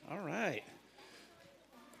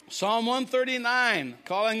Psalm 139,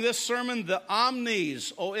 calling this sermon the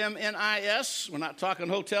Omnis, O-M-N-I-S. We're not talking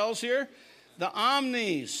hotels here. The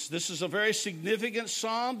Omnis. This is a very significant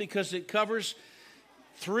psalm because it covers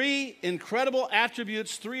three incredible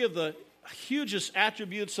attributes, three of the hugest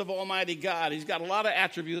attributes of Almighty God. He's got a lot of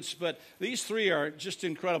attributes, but these three are just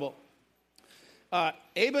incredible.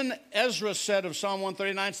 Ibn Ezra said of Psalm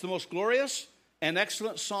 139, it's the most glorious and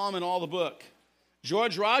excellent psalm in all the book.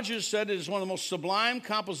 George Rogers said it is one of the most sublime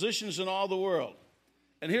compositions in all the world.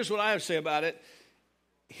 And here's what I have to say about it.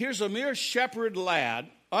 Here's a mere shepherd lad,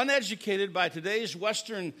 uneducated by today's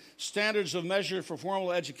Western standards of measure for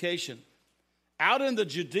formal education, out in the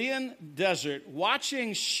Judean desert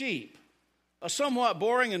watching sheep, a somewhat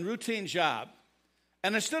boring and routine job.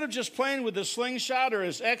 And instead of just playing with his slingshot or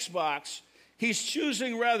his Xbox, he's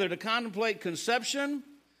choosing rather to contemplate conception,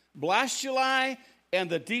 blastuli, and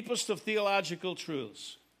the deepest of theological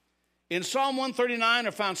truths. In Psalm 139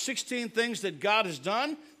 are found 16 things that God has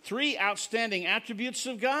done, 3 outstanding attributes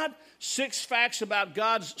of God, 6 facts about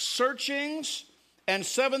God's searchings, and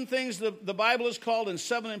 7 things the Bible is called, and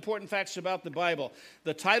 7 important facts about the Bible.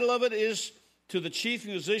 The title of it is To the Chief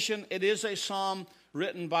Musician. It is a psalm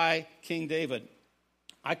written by King David.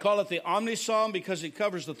 I call it the Omni Psalm because it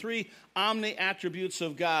covers the 3 omni attributes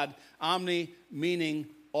of God, omni meaning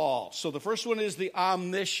all. So the first one is the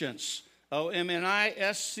omniscience,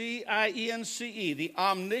 O-M-N-I-S-C-I-E-N-C-E, the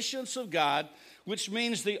omniscience of God, which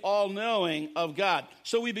means the all-knowing of God.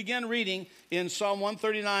 So we begin reading in Psalm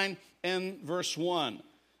 139 and verse 1.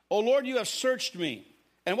 O Lord, you have searched me.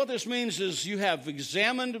 And what this means is you have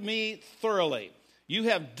examined me thoroughly. You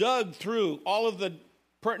have dug through all of the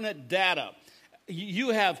pertinent data. You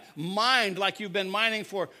have mined like you've been mining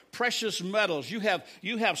for precious metals. You have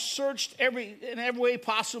searched in every way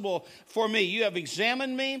possible for me. You have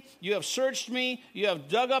examined me. You have searched me. You have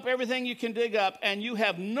dug up everything you can dig up. And you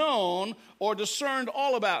have known or discerned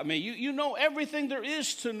all about me. You know everything there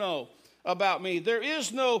is to know about me. There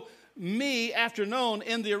is no me after known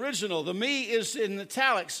in the original. The me is in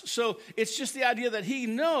italics. So it's just the idea that he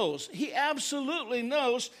knows. He absolutely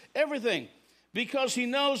knows everything. Because he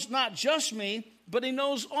knows not just me, but he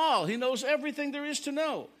knows all. He knows everything there is to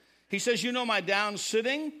know. He says, you know my down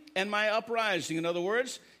sitting and my uprising. In other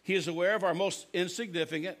words, he is aware of our most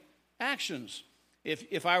insignificant actions.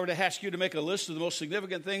 If I were to ask you to make a list of the most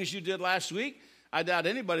significant things you did last week, I doubt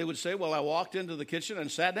anybody would say, well, I walked into the kitchen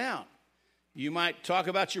and sat down. You might talk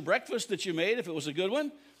about your breakfast that you made if it was a good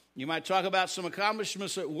one. You might talk about some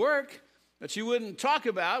accomplishments at work that you wouldn't talk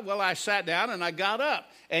about. Well, I sat down and I got up.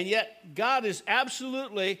 And yet God is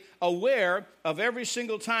absolutely aware of every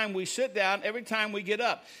single time we sit down, every time we get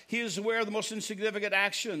up. He is aware of the most insignificant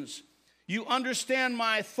actions. You understand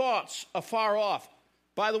my thoughts afar off.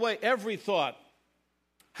 By the way, every thought.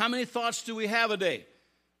 How many thoughts do we have a day?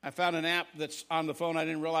 I found an app that's on the phone I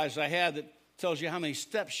didn't realize I had that tells you how many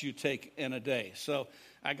steps you take in a day. So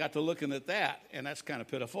I got to looking at that, and that's kind of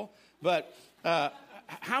pitiful. But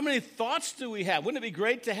how many thoughts do we have? Wouldn't it be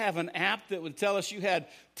great to have an app that would tell us you had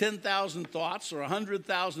 10,000 thoughts or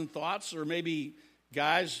 100,000 thoughts, or maybe,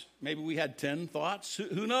 guys, maybe we had 10 thoughts?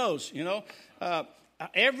 Who knows, you know?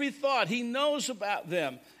 Every thought, he knows about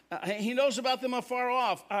them. He knows about them afar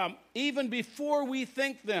off, even before we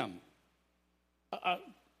think them.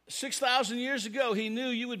 6,000 years ago, he knew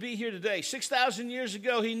you would be here today. 6,000 years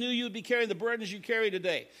ago, he knew you would be carrying the burdens you carry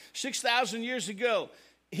today. 6,000 years ago,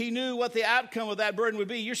 he knew what the outcome of that burden would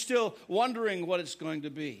be. You're still wondering what it's going to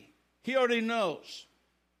be. He already knows.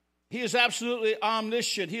 He is absolutely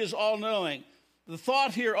omniscient. He is all-knowing. The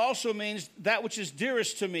thought here also means that which is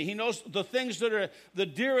dearest to me. He knows the things that are the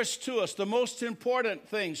dearest to us, the most important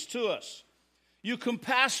things to us. You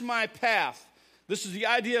compass my path. This is the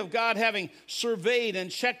idea of God having surveyed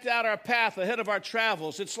and checked out our path ahead of our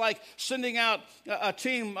travels. It's like sending out a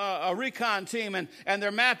team, a recon team, and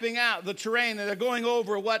they're mapping out the terrain, and they're going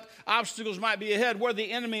over what obstacles might be ahead, where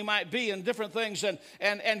the enemy might be, and different things, and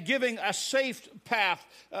giving a safe path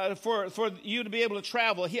for you to be able to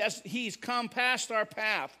travel. He's compassed our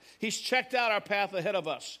path. He's checked out our path ahead of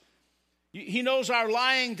us. He knows our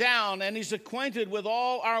lying down, and he's acquainted with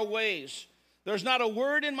all our ways. There's not a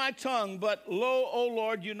word in my tongue, but lo, O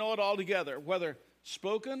Lord, you know it altogether, whether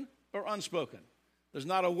spoken or unspoken. There's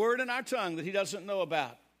not a word in our tongue that he doesn't know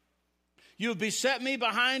about. You have beset me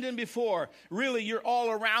behind and before. Really, you're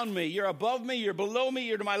all around me. You're above me, you're below me,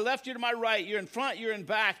 you're to my left, you're to my right, you're in front, you're in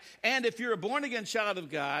back. And if you're a born-again child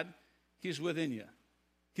of God, he's within you.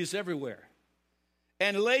 He's everywhere.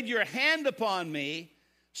 And laid your hand upon me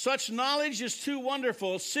Such knowledge is too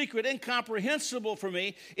wonderful, secret, incomprehensible for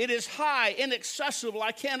me. It is high, inaccessible.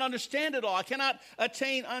 I can't understand it all. I cannot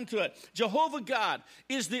attain unto it. Jehovah God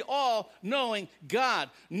is the all-knowing God.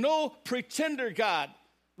 No pretender God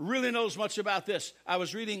really knows much about this. I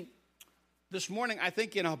was reading this morning, I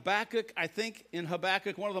think in Habakkuk,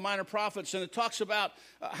 one of the minor prophets, and it talks about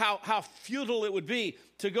how futile it would be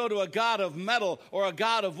to go to a god of metal or a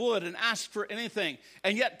god of wood and ask for anything.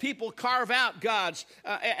 And yet people carve out gods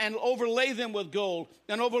and overlay them with gold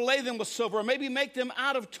and overlay them with silver, or maybe make them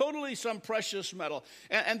out of totally some precious metal.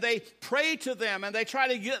 And they pray to them and they try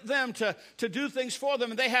to get them to do things for them.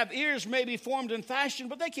 And they have ears maybe formed in fashion,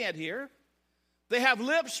 but they can't hear. They have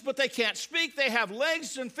lips, but they can't speak. They have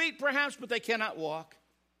legs and feet, perhaps, but they cannot walk.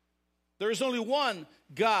 There is only one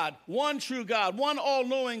God, one true God, one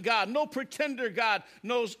all-knowing God. No pretender God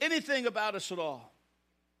knows anything about us at all.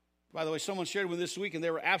 By the way, someone shared with me this week, and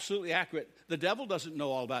they were absolutely accurate. The devil doesn't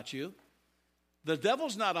know all about you. The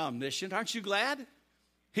devil's not omniscient. Aren't you glad?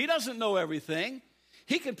 He doesn't know everything.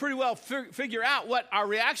 He can pretty well figure out what our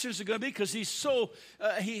reactions are going to be because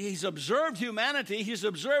he's observed humanity. He's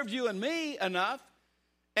observed you and me enough.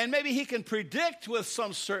 And maybe he can predict with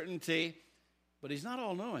some certainty, but he's not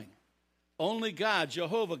all-knowing. Only God,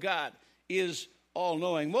 Jehovah God, is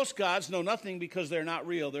all-knowing. Most gods know nothing because they're not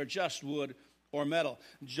real. They're just wood or metal.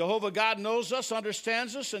 Jehovah God knows us,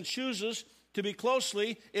 understands us, and chooses to be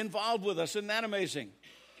closely involved with us. Isn't that amazing?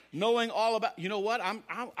 Knowing all about, you know what?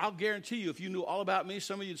 I'll guarantee you, if you knew all about me,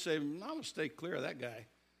 some of you'd say, I'm going to stay clear of that guy.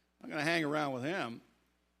 I'm going to hang around with him.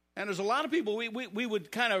 And there's a lot of people, we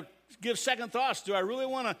would kind of give second thoughts. Do I really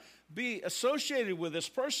want to be associated with this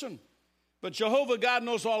person? But Jehovah God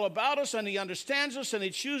knows all about us, and he understands us, and he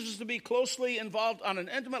chooses to be closely involved on an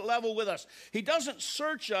intimate level with us. He doesn't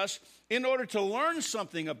search us in order to learn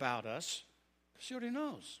something about us, because he already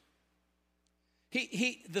knows.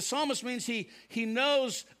 The psalmist means he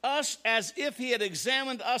knows us as if he had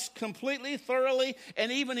examined us completely, thoroughly,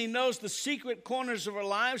 and even he knows the secret corners of our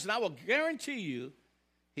lives. And I will guarantee you,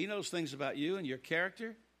 he knows things about you and your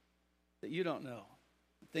character that you don't know.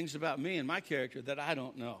 Things about me and my character that I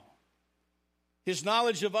don't know. His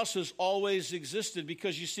knowledge of us has always existed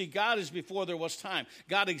because, you see, God is before there was time.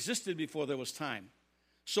 God existed before there was time.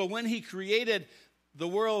 So when he created the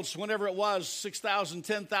worlds, whenever it was, 6,000,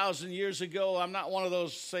 10,000 years ago, I'm not one of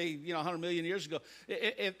those, say, 100 million years ago.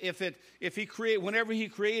 Whenever he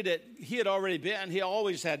created it, he had already been. He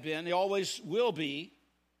always had been. He always will be.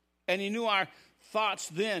 And he knew our thoughts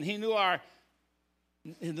then. He knew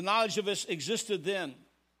the knowledge of us existed then.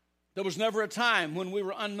 There was never a time when we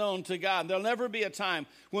were unknown to God. There'll never be a time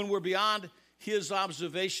when we're beyond his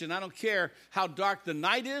observation. I don't care how dark the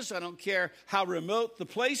night is. I don't care how remote the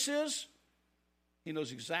place is. He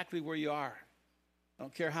knows exactly where you are. I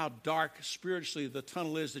don't care how dark spiritually the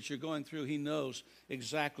tunnel is that you're going through. He knows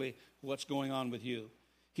exactly what's going on with you.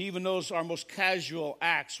 He even knows our most casual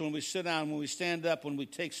acts, when we sit down, when we stand up, when we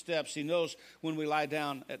take steps. He knows when we lie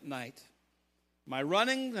down at night. My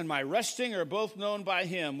running and my resting are both known by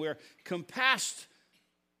him. We're compassed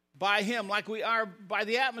by him like we are by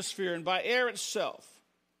the atmosphere and by air itself.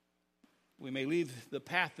 We may leave the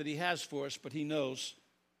path that he has for us, but he knows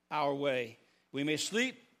our way. We may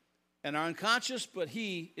sleep and are unconscious, but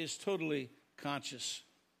he is totally conscious.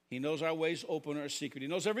 He knows our ways, open or secret. He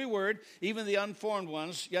knows every word, even the unformed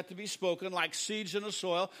ones yet to be spoken, like seeds in the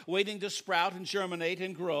soil, waiting to sprout and germinate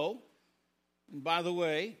and grow. And by the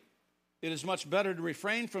way, it is much better to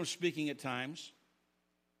refrain from speaking at times.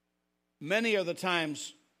 Many are the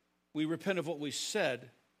times we repent of what we said,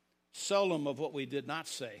 seldom of what we did not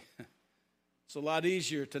say. It's a lot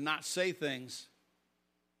easier to not say things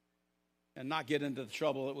and not get into the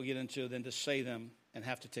trouble that we get into than to say them and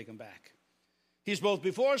have to take them back. He's both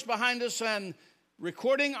before us, behind us, and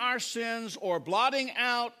recording our sins or blotting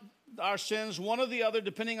out our sins, one or the other,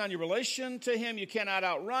 depending on your relation to him. You cannot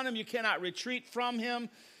outrun him. You cannot retreat from him.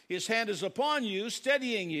 His hand is upon you,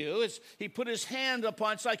 steadying you. He put his hand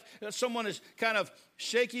upon, it's like someone is kind of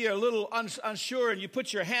shaky or a little unsure, and you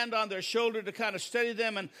put your hand on their shoulder to kind of steady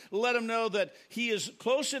them and let them know that he is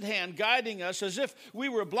close at hand, guiding us as if we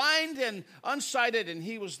were blind and unsighted, and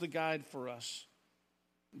he was the guide for us.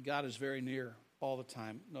 God is very near all the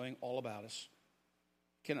time, knowing all about us.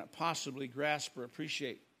 Cannot possibly grasp or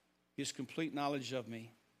appreciate his complete knowledge of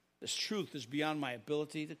me. This truth is beyond my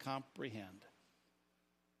ability to comprehend.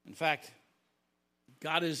 In fact,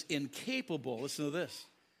 God is incapable, listen to this,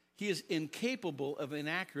 he is incapable of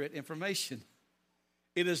inaccurate information.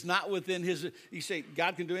 It is not within his, you say,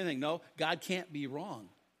 God can do anything. No, God can't be wrong.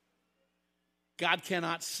 God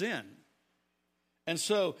cannot sin. And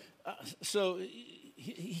so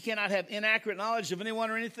he cannot have inaccurate knowledge of anyone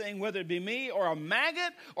or anything, whether it be me or a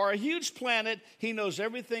maggot or a huge planet. He knows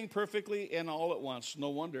everything perfectly and all at once. No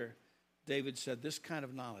wonder David said, this kind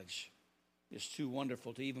of knowledge is too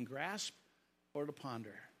wonderful to even grasp or to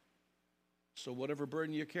ponder. So whatever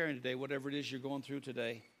burden you're carrying today, whatever it is you're going through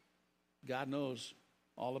today, God knows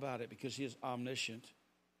all about it because he is omniscient.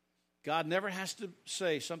 God never has to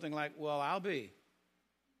say something like, well, I'll be.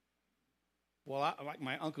 Well, like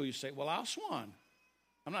my uncle used to say, well, I'll swan.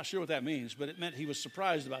 I'm not sure what that means, but it meant he was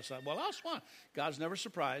surprised about something. Well, I'll swan. God's never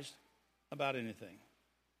surprised about anything.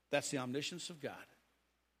 That's the omniscience of God.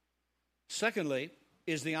 Secondly,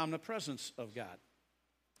 is the omnipresence of God.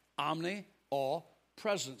 Omni, all,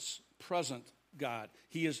 presence, present God.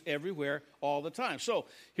 He is everywhere all the time. So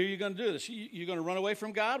here you're going to do this. You're going to run away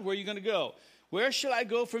from God. Where are you going to go? Where shall I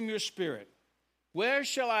go from your spirit? Where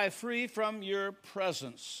shall I flee from your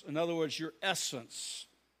presence? In other words, your essence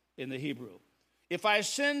in the Hebrew. If I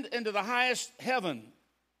ascend into the highest heaven,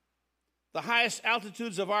 the highest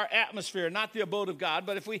altitudes of our atmosphere, not the abode of God,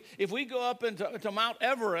 but if we go up into Mount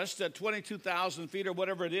Everest at 22,000 feet or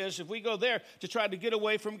whatever it is, if we go there to try to get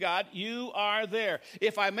away from God, you are there.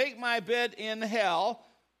 If I make my bed in hell,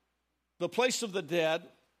 the place of the dead,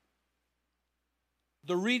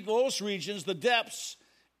 the lowest regions, the depths,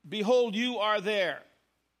 behold, you are there.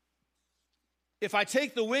 If I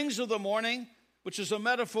take the wings of the morning, which is a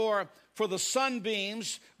metaphor for the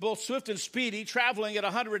sunbeams, both swift and speedy, traveling at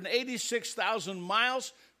 186,000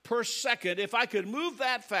 miles per second, if I could move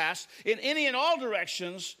that fast in any and all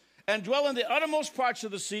directions and dwell in the uttermost parts of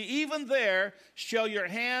the sea, even there shall your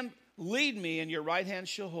hand lead me and your right hand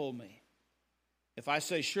shall hold me. If I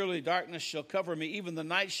say, surely darkness shall cover me, even the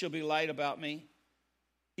night shall be light about me.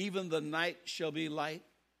 Even the night shall be light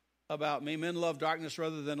about me. Men love darkness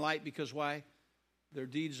rather than light because why? Their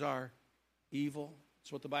deeds are evil.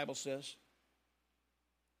 That's what the Bible says.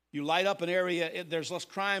 You light up an area, there's less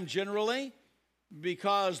crime generally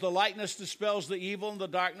because the lightness dispels the evil and the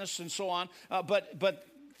darkness and so on. But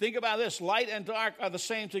think about this. Light and dark are the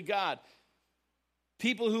same to God.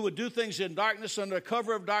 People who would do things in darkness under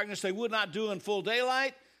cover of darkness they would not do in full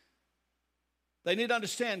daylight. They need to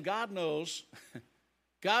understand God knows.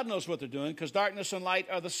 God knows what they're doing because darkness and light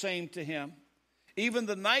are the same to him. Even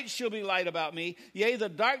the night shall be light about me. Yea, the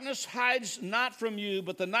darkness hides not from you,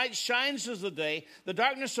 but the night shines as the day. The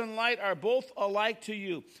darkness and light are both alike to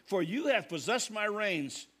you. For you have possessed my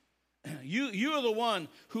reins. You are the one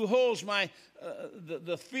who holds my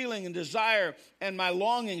the feeling and desire and my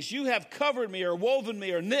longings. You have covered me or woven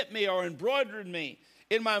me or knit me or embroidered me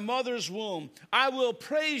in my mother's womb. I will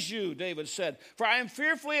praise you, David said, for I am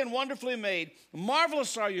fearfully and wonderfully made.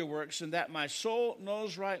 Marvelous are your works, and that my soul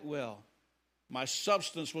knows right well. My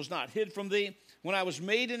substance was not hid from thee when I was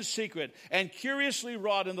made in secret and curiously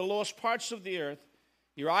wrought in the lowest parts of the earth.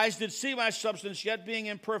 Your eyes did see my substance, yet being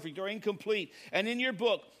imperfect or incomplete. And in your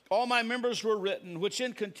book all my members were written, which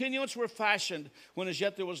in continuance were fashioned, when as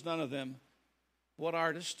yet there was none of them. What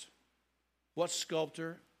artist, what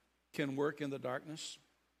sculptor can work in the darkness?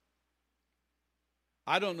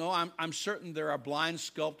 I don't know. I'm certain there are blind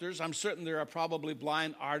sculptors. I'm certain there are probably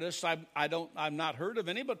blind artists. I've not heard of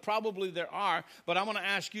any, but probably there are. But I want to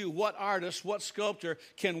ask you, what artist, what sculptor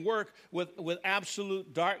can work with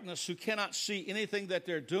absolute darkness, who cannot see anything that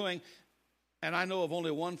they're doing? And I know of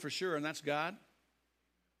only one for sure, and that's God.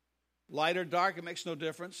 Light or dark, it makes no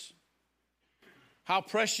difference. How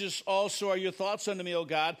precious also are your thoughts unto me, O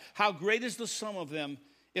God. How great is the sum of them.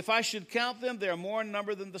 If I should count them, they are more in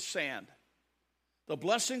number than the sand. The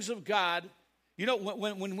blessings of God, you know,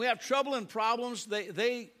 when we have trouble and problems,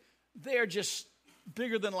 they are just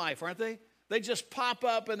bigger than life, aren't they? They just pop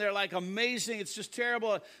up and they're like amazing. It's just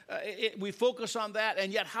terrible. We focus on that.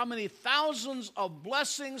 And yet how many thousands of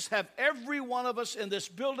blessings have every one of us in this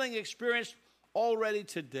building experienced already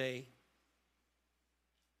today?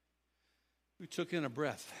 We took in a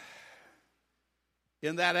breath.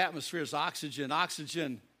 In that atmosphere is oxygen.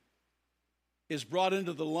 Oxygen is brought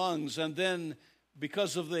into the lungs, and then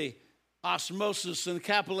because of the osmosis and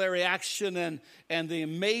capillary action and the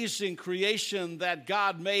amazing creation that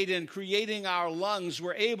God made in creating our lungs,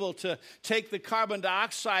 we're able to take the carbon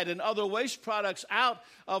dioxide and other waste products out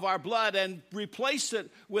of our blood and replace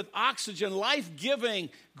it with oxygen, life-giving,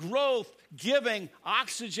 growth-giving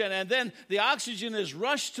oxygen. And then the oxygen is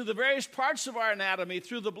rushed to the various parts of our anatomy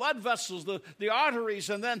through the blood vessels, the arteries,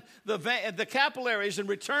 and then the capillaries, and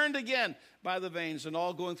returned again by the veins, and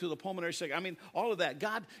all going through the pulmonary segment. I mean, all of that.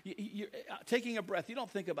 God, you're taking a breath, you don't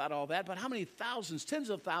think about all that, but how many thousands, tens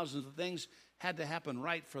of thousands of things had to happen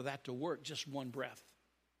right for that to work, just one breath?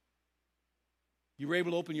 You were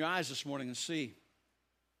able to open your eyes this morning and see.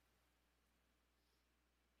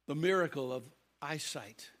 the miracle of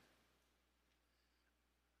eyesight.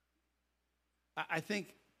 I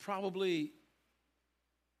think probably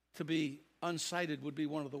to be unsighted would be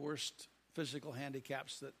one of the worst physical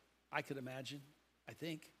handicaps that I could imagine, I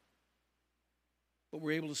think. But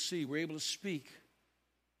we're able to see, we're able to speak,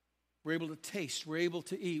 we're able to taste, we're able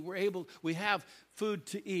to eat, we have food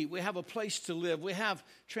to eat, we have a place to live, we have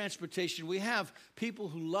transportation, we have people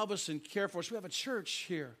who love us and care for us, we have a church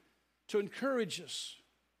here to encourage us.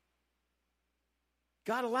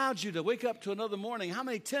 God allowed you to wake up to another morning. How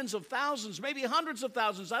many tens of thousands, maybe hundreds of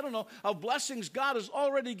thousands, I don't know, of blessings God has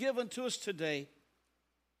already given to us today.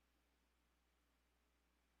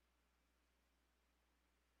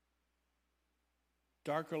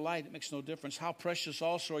 Dark or light, it makes no difference. How precious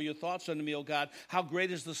also are your thoughts unto me, O God. How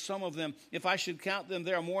great is the sum of them. If I should count them,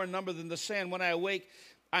 they are more in number than the sand. When I awake,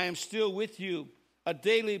 I am still with you, a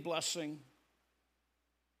daily blessing.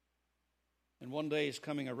 And one day is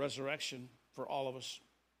coming a resurrection for all of us.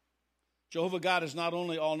 Jehovah God is not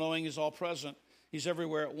only all-knowing, he's all-present. He's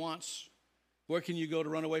everywhere at once. Where can you go to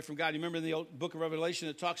run away from God? You remember in the book of Revelation,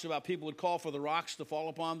 it talks about people would call for the rocks to fall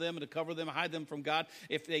upon them and to cover them, hide them from God.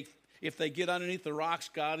 If they get underneath the rocks,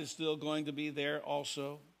 God is still going to be there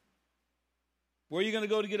also. Where are you going to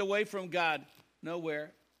go to get away from God?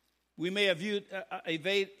 Nowhere. We may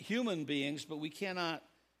evade human beings, but we cannot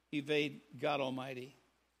evade God Almighty.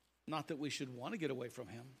 Not that we should want to get away from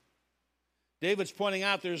him. David's pointing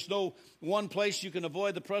out there's no one place you can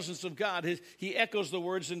avoid the presence of God. He echoes the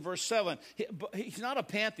words in verse 7. He's not a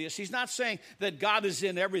pantheist. He's not saying that God is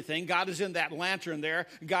in everything. God is in that lantern there.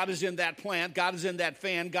 God is in that plant. God is in that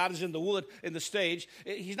fan. God is in the wood, in the stage.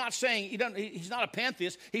 He's not saying, he's not a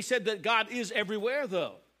pantheist. He said that God is everywhere,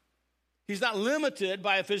 though. He's not limited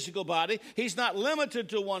by a physical body. He's not limited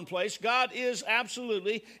to one place. God is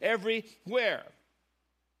absolutely everywhere.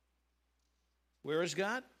 Where is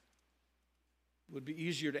God? It would be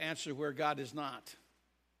easier to answer where God is not.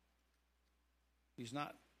 He's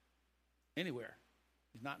not anywhere.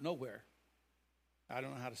 He's not nowhere. I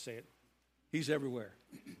don't know how to say it. He's everywhere.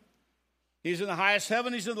 He's in the highest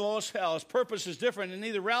heaven. He's in the lowest hell. His purpose is different in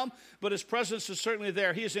either realm, but his presence is certainly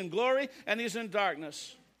there. He is in glory and he's in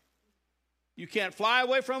darkness. You can't fly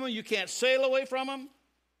away from him. You can't sail away from him.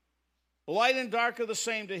 Light and dark are the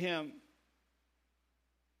same to him.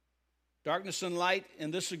 Darkness and light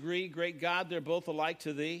in this agree, great God, they're both alike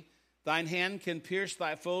to thee. Thine hand can pierce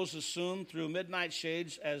thy foes as soon through midnight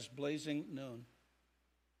shades as blazing noon.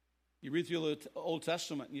 You read through the Old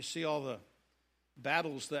Testament and you see all the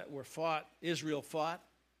battles that were fought, Israel fought,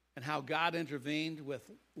 and how God intervened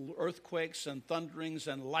with earthquakes and thunderings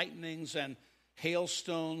and lightnings and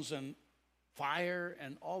hailstones and fire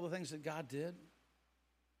and all the things that God did.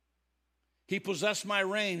 He possessed my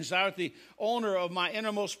reins. Thou art the owner of my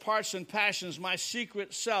innermost parts and passions, my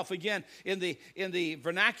secret self. Again, in the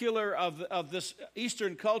vernacular of this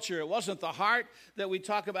Eastern culture, it wasn't the heart that we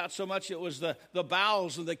talk about so much. It was the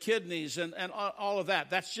bowels and the kidneys and all of that.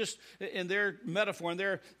 That's just in their metaphor, in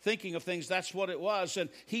their thinking of things, that's what it was. And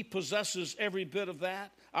he possesses every bit of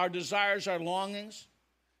that. Our desires, our longings.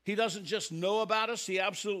 He doesn't just know about us. He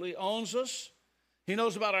absolutely owns us. He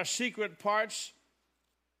knows about our secret parts.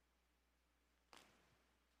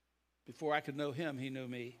 Before I could know him, he knew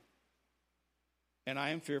me. And I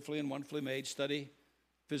am fearfully and wonderfully made. Study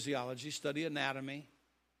physiology, study anatomy,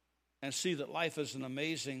 and see that life is an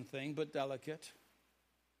amazing thing, but delicate.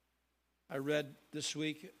 I read this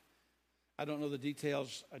week, I don't know the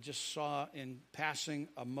details, I just saw in passing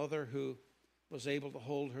a mother who was able to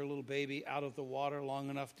hold her little baby out of the water long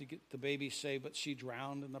enough to get the baby saved, but she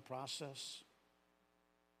drowned in the process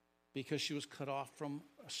because she was cut off from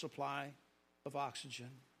a supply of oxygen.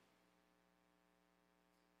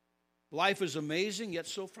 Life is amazing, yet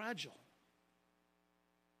so fragile.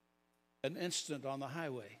 An instant on the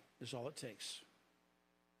highway is all it takes.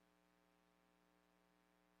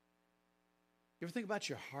 You ever think about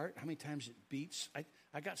your heart, how many times it beats?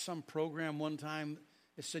 I got some program one time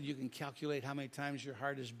that said you can calculate how many times your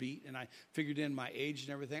heart is beat, and I figured in my age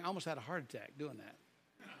and everything. I almost had a heart attack doing that.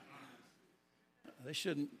 They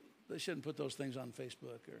shouldn't put those things on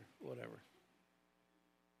Facebook or whatever.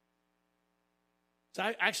 So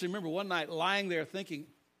I actually remember one night lying there thinking,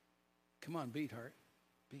 come on, beat, heart.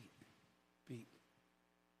 Beat. You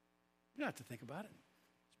don't have to think about it.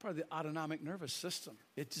 It's part of the autonomic nervous system.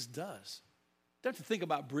 It just does. You don't have to think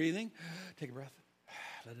about breathing. Take a breath.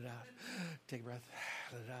 Let it out. Take a breath.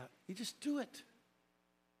 Let it out. You just do it.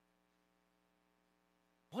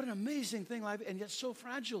 What an amazing thing life, and yet so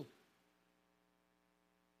fragile.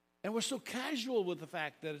 And we're so casual with the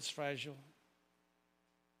fact that it's fragile.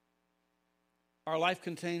 Our life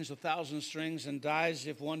contains 1,000 strings and dies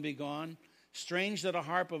if one be gone. Strange that a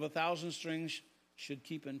harp of 1,000 strings should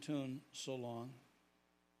keep in tune so long.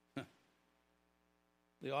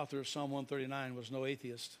 The author of Psalm 139 was no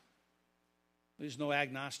atheist. He's no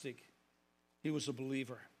agnostic. He was a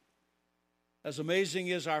believer. As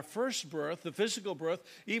amazing as our first birth, the physical birth,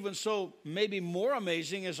 even so maybe more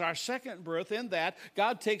amazing is our second birth, in that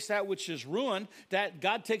God takes that which is ruined, that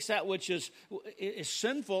God takes that which is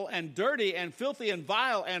sinful and dirty and filthy and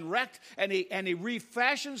vile and wrecked, and he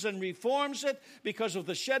refashions and reforms it because of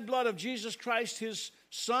the shed blood of Jesus Christ, his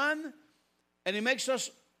Son, and he makes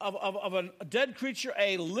us of a dead creature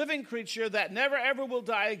a living creature that never ever will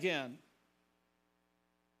die again.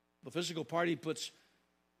 The physical part, he puts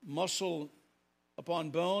muscle upon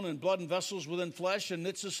bone and blood and vessels within flesh, and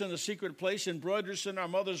knits us in a secret place, embroiders in our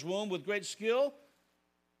mother's womb with great skill,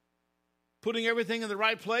 putting everything in the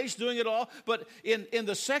right place, doing it all. But in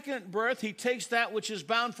the second birth, he takes that which is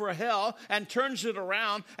bound for hell and turns it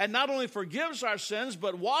around, and not only forgives our sins,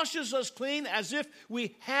 but washes us clean as if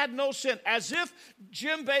we had no sin, as if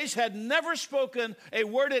Jim Bass had never spoken a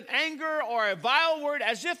word in anger or a vile word,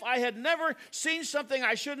 as if I had never seen something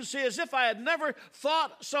I shouldn't see, as if I had never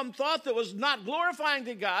thought some thought that was not glorifying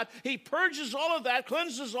to God. He purges all of that,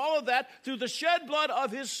 cleanses all of that through the shed blood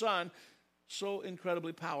of his Son. So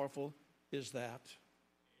incredibly powerful is that.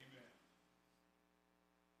 Amen.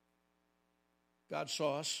 God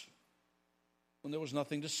saw us when there was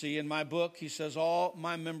nothing to see. In my book, he says, all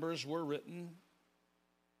my members were written.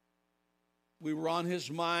 We were on his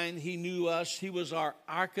mind. He knew us. He was our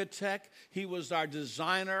architect. He was our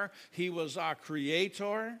designer. He was our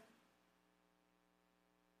creator. And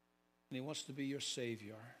he wants to be your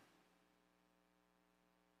Savior.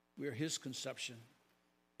 We are his conception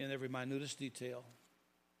in every minutest detail.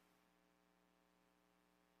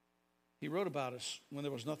 He wrote about us when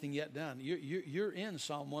there was nothing yet done. You're in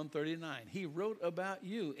Psalm 139. He wrote about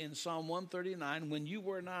you in Psalm 139 when you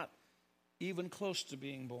were not even close to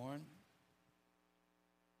being born.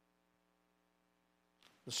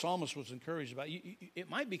 The psalmist was encouraged about you. It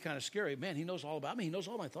might be kind of scary. Man, he knows all about me. He knows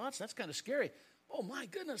all my thoughts. That's kind of scary. Oh, my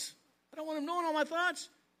goodness. I don't want him knowing all my thoughts.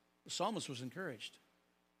 The psalmist was encouraged.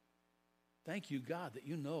 Thank you, God, that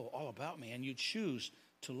you know all about me and you choose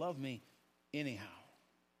to love me anyhow.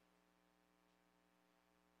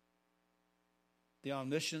 The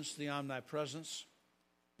omniscience, the omnipresence,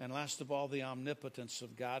 and last of all, the omnipotence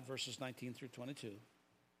of God, verses 19 through 22.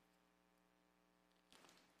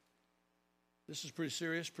 This is pretty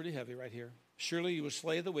serious, pretty heavy right here. Surely you will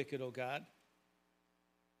slay the wicked, O God.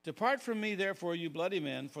 Depart from me, therefore, you bloody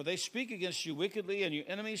men, for they speak against you wickedly, and your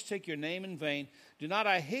enemies take your name in vain. Do not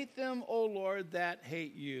I hate them, O Lord, that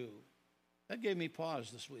hate you? That gave me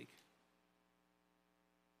pause this week.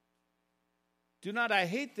 Do not I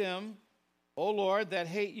hate them, O Lord, that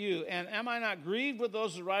hate you? And am I not grieved with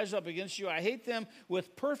those that rise up against you? I hate them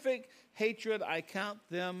with perfect hatred. I count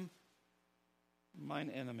them mine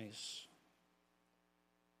enemies.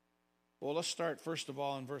 Well, let's start first of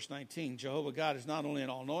all in verse 19. Jehovah God is not only an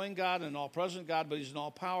all-knowing God and an all-present God, but he's an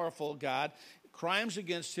all-powerful God. Crimes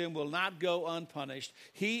against him will not go unpunished.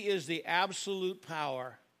 He is the absolute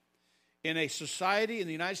power. In a society in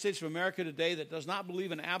the United States of America today that does not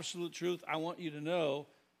believe in absolute truth, I want you to know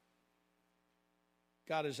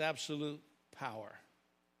God is absolute power.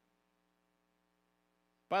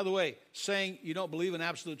 By the way, saying you don't believe in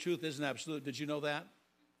absolute truth isn't absolute. Did you know that?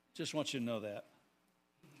 Just want you to know that.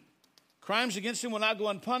 Crimes against him will not go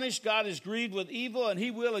unpunished. God is grieved with evil, and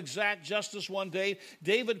he will exact justice one day.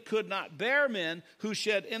 David could not bear men who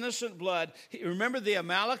shed innocent blood. Remember the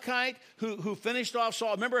Amalekite who finished off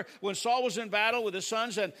Saul? Remember when Saul was in battle with his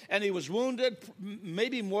sons, and he was wounded,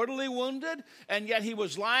 maybe mortally wounded, and yet he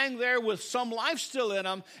was lying there with some life still in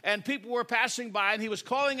him, and people were passing by, and he was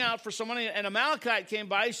calling out for someone, and Amalekite came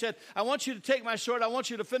by. He said, I want you to take my sword. I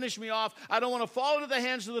want you to finish me off. I don't want to fall into the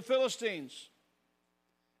hands of the Philistines.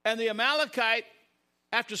 And the Amalekite,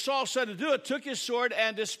 after Saul said to do it, took his sword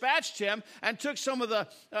and dispatched him, and took some of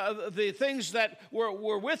the things that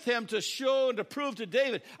were with him to show and to prove to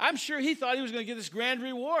David. I'm sure he thought he was going to get this grand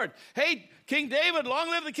reward. Hey, King David, long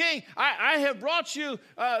live the king. I have brought you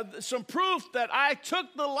some proof that I took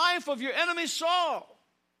the life of your enemy Saul.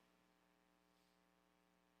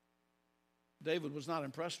 David was not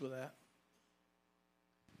impressed with that.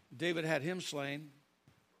 David had him slain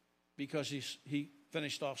because he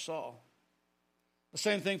finished off Saul. The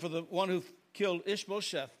same thing for the one who killed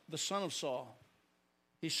Ishbosheth, the son of Saul.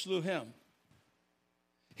 He slew him.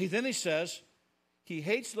 He says, he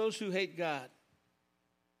hates those who hate God.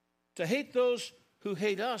 To hate those who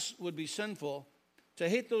hate us would be sinful. To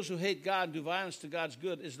hate those who hate God and do violence to God's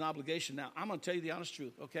good is an obligation. Now, I'm going to tell you the honest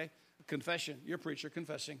truth, okay? Confession. You're a preacher,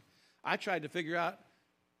 confessing. I tried to figure out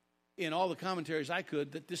in all the commentaries I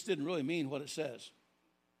could that this didn't really mean what it says.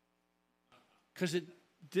 Because it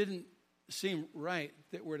didn't seem right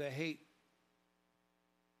that we're to hate.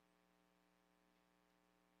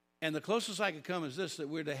 And the closest I could come is this, that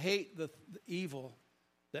we're to hate the evil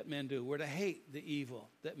that men do. We're to hate the evil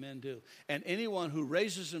that men do. And anyone who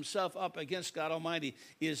raises himself up against God Almighty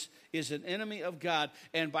is an enemy of God.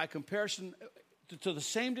 And by comparison, to the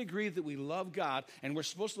same degree that we love God, and we're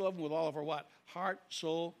supposed to love him with all of our what? Heart,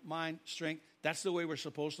 soul, mind, strength. That's the way we're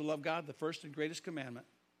supposed to love God, the first and greatest commandment.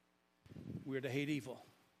 We're to hate evil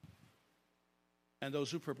and those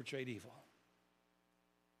who perpetrate evil.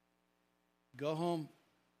 Go home,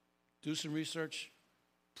 do some research,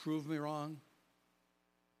 prove me wrong.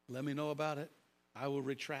 Let me know about it. I will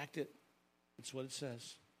retract it. That's what it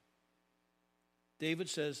says. David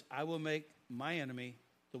says, I will make my enemy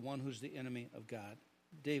the one who's the enemy of God.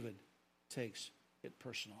 David takes it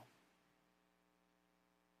personal.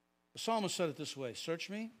 The psalmist said it this way, search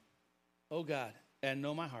me, O God, and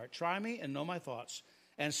know my heart. Try me and know my thoughts,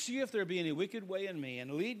 and see if there be any wicked way in me,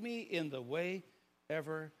 and lead me in the way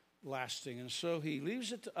everlasting. And so he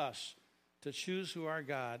leaves it to us to choose who our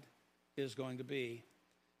God is going to be.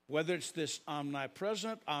 Whether it's this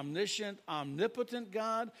omnipresent, omniscient, omnipotent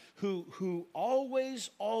God who always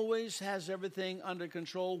has everything under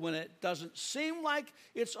control. When it doesn't seem like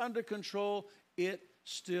it's under control, it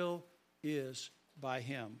still is by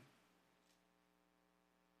him.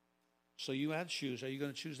 So you have to choose. Are you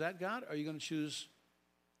going to choose that God? Or are you going to choose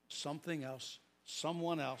something else,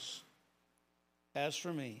 someone else? As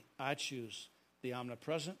for me, I choose the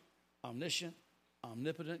omnipresent, omniscient,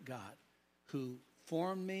 omnipotent God who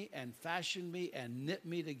formed me and fashioned me and knit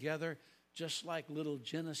me together just like little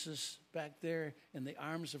Genesis back there in the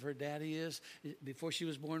arms of her daddy is. Before she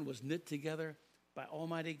was born, was knit together by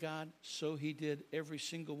Almighty God. So he did every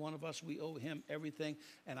single one of us. We owe him everything.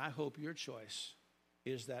 And I hope your choice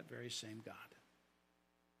is that very same God.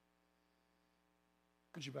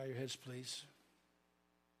 Could you bow your heads, please?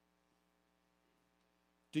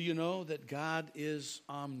 Do you know that God is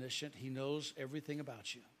omniscient? He knows everything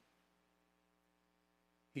about you.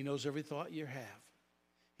 He knows every thought you have.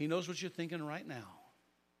 He knows what you're thinking right now.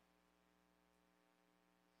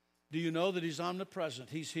 Do you know that he's omnipresent?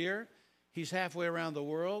 He's here. He's halfway around the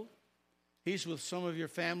world. He's with some of your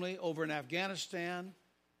family over in Afghanistan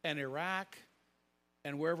and Iraq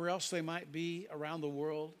and wherever else they might be around the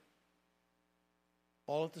world,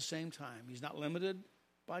 all at the same time. He's not limited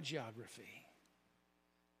by geography.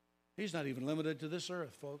 He's not even limited to this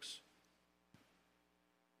earth, folks.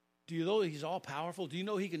 Do you know he's all powerful? Do you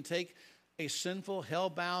know he can take a sinful,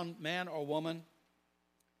 hell-bound man or woman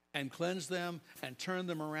and cleanse them and turn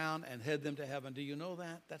them around and head them to heaven? Do you know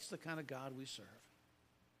that? That's the kind of God we serve.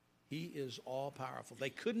 He is all powerful.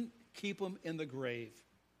 They couldn't keep him in the grave.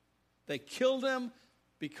 They killed him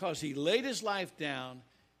because he laid his life down.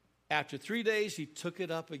 After 3 days, he took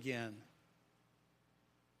it up again.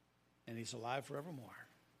 And he's alive forevermore.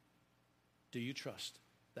 Do you trust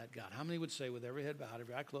that God? How many would say with every head bowed,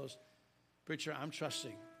 every eye closed, preacher, I'm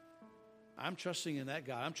trusting. I'm trusting in that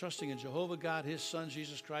God. I'm trusting in Jehovah God, his son,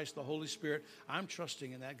 Jesus Christ, the Holy Spirit. I'm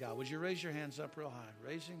trusting in that God. Would you raise your hands up real high?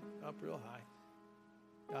 Raising up real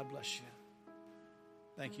high. God bless you.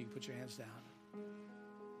 Thank you. Put your hands down.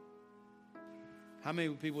 How many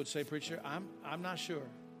people would say, preacher, I'm not sure.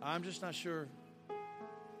 I'm just not sure.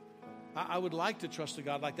 I would like to trust a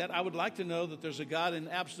God like that. I would like to know that there's a God in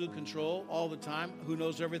absolute control all the time, who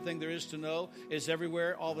knows everything there is to know, is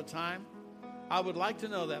everywhere all the time. I would like to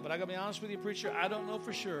know that, but I got to be honest with you, preacher, I don't know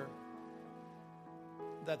for sure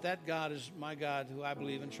that God is my God who I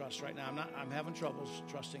believe and trust right now. I'm having troubles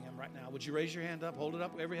trusting him right now. Would you raise your hand up, hold it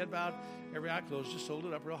up, every head bowed, every eye closed, just hold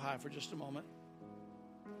it up real high for just a moment.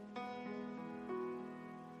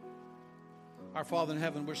 Our Father in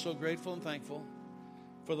heaven, we're so grateful and thankful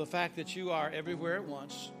for the fact that you are everywhere at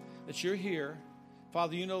once, that you're here.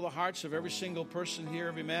 Father, you know the hearts of every single person here,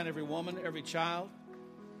 every man, every woman, every child.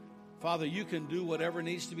 Father, you can do whatever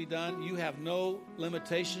needs to be done. You have no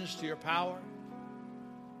limitations to your power.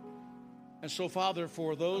 And so, Father,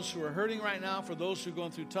 for those who are hurting right now, for those who are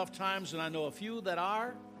going through tough times, and I know a few that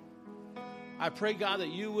are, I pray, God, that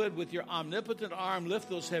you would, with your omnipotent arm, lift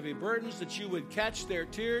those heavy burdens, that you would catch their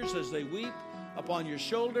tears as they weep upon your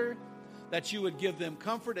shoulder, that you would give them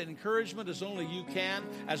comfort and encouragement as only you can,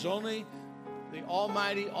 as only the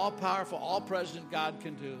almighty, all-powerful, all-present God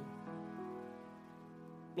can do.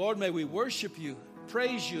 Lord, may we worship you,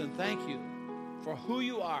 praise you, and thank you for who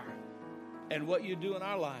you are and what you do in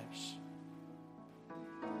our lives.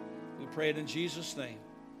 Pray it in Jesus' name.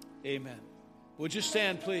 Amen. Would you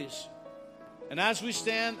stand, please? And as we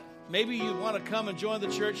stand, maybe you want to come and join the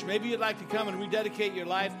church. Maybe you'd like to come and rededicate your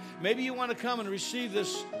life. Maybe you want to come and receive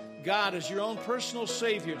this God as your own personal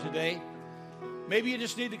Savior today. Maybe you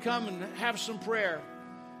just need to come and have some prayer.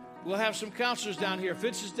 We'll have some counselors down here.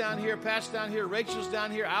 Fitz is down here, Pat's down here, Rachel's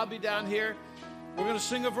down here, I'll be down here. We're going to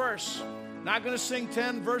sing a verse. Not going to sing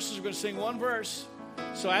 10 verses, we're going to sing one verse.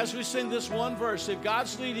 So as we sing this one verse, if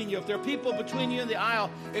God's leading you, if there are people between you and the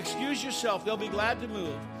aisle, excuse yourself. They'll be glad to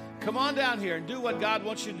move. Come on down here and do what God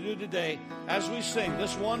wants you to do today as we sing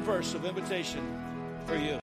this one verse of invitation for you.